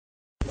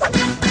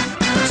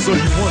So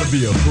you want to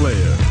be a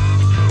player,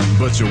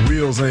 but your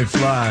wheels ain't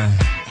flying.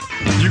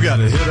 You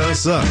gotta hit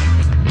us up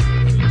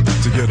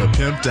to get a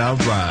pimped out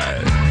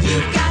ride.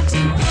 You've got to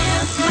pimp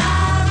my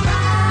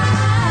ride.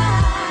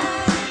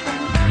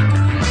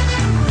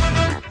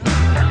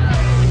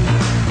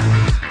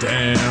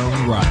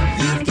 Damn right.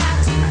 You've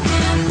got to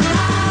pimp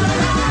my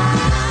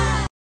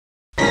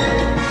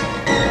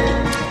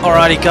ride.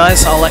 Alrighty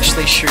guys, I'll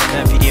actually shoot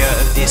a video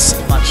of this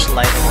much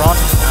later on,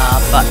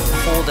 but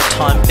for the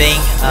time being,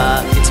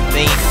 it's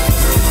been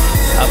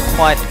a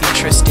quite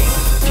interesting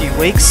few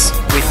weeks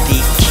with the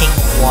King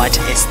White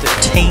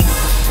S13.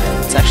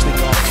 It's actually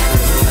gone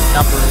through a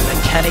number of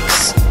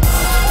mechanics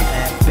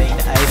and been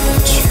able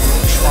to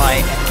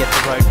try and get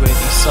the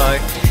roadworthy. So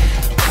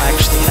I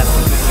actually have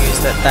the good news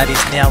that that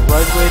is now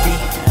roadworthy,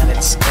 and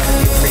it's going to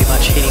be pretty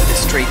much hitting the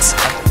streets,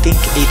 I think,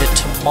 either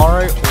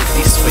tomorrow or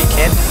this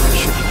weekend. It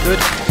should be good.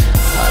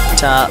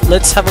 But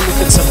let's have a look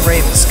at some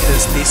rims,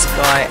 because this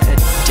guy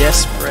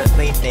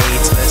desperately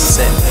needs a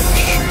set of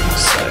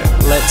shoes. So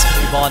let's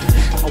move on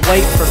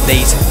away from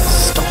these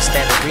stock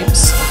standard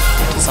rims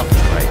into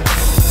something great.